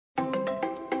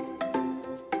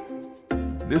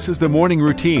This is the Morning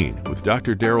Routine with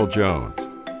Dr. Darrell Jones.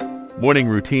 Morning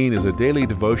Routine is a daily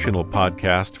devotional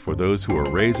podcast for those who are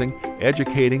raising,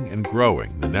 educating, and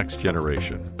growing the next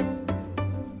generation.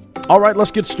 All right,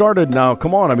 let's get started now.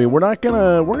 Come on. I mean, we're not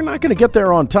gonna get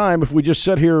there on time if we just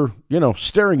sit here,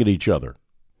 staring at each other.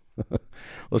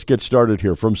 Let's get started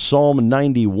here from Psalm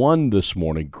 91 this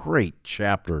morning. Great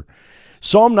chapter.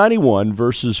 Psalm 91,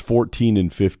 verses 14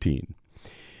 and 15.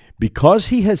 Because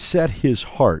he has set his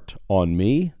heart on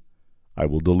me, I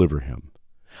will deliver him.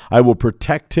 I will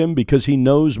protect him because he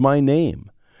knows my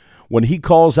name. When he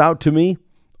calls out to me,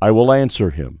 I will answer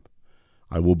him.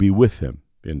 I will be with him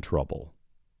in trouble.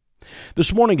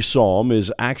 This morning's psalm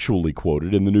is actually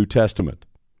quoted in the New Testament.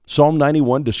 Psalm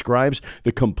 91 describes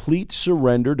the complete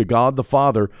surrender to God the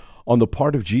Father on the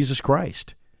part of Jesus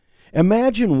Christ.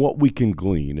 Imagine what we can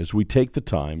glean as we take the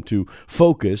time to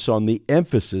focus on the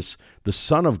emphasis the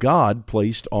Son of God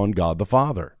placed on God the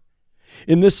Father.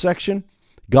 In this section,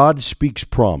 God speaks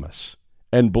promise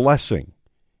and blessing,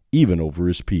 even over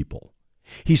his people.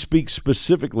 He speaks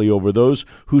specifically over those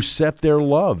who set their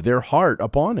love, their heart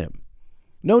upon him.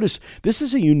 Notice, this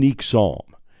is a unique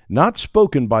psalm, not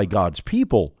spoken by God's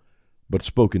people, but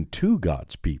spoken to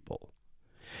God's people.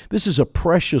 This is a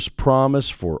precious promise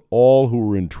for all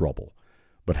who are in trouble,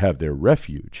 but have their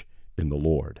refuge in the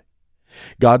Lord.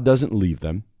 God doesn't leave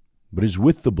them, but is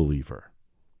with the believer.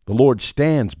 The Lord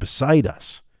stands beside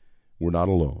us. We're not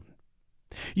alone.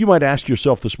 You might ask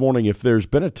yourself this morning if there's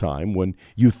been a time when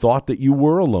you thought that you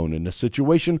were alone in a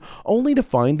situation, only to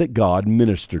find that God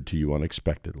ministered to you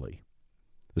unexpectedly.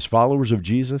 As followers of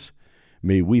Jesus,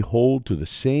 may we hold to the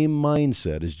same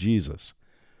mindset as Jesus,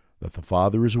 that the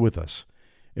Father is with us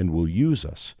and will use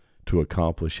us to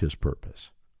accomplish his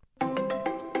purpose.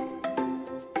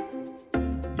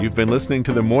 You've been listening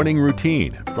to the Morning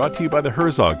Routine, brought to you by the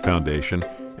Herzog Foundation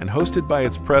and hosted by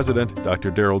its president,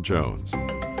 Dr. Darrell Jones.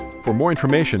 For more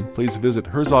information, please visit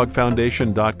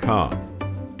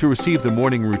herzogfoundation.com. To receive the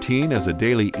Morning Routine as a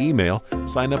daily email,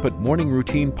 sign up at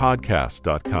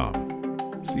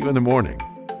morningroutinepodcast.com. See you in the morning.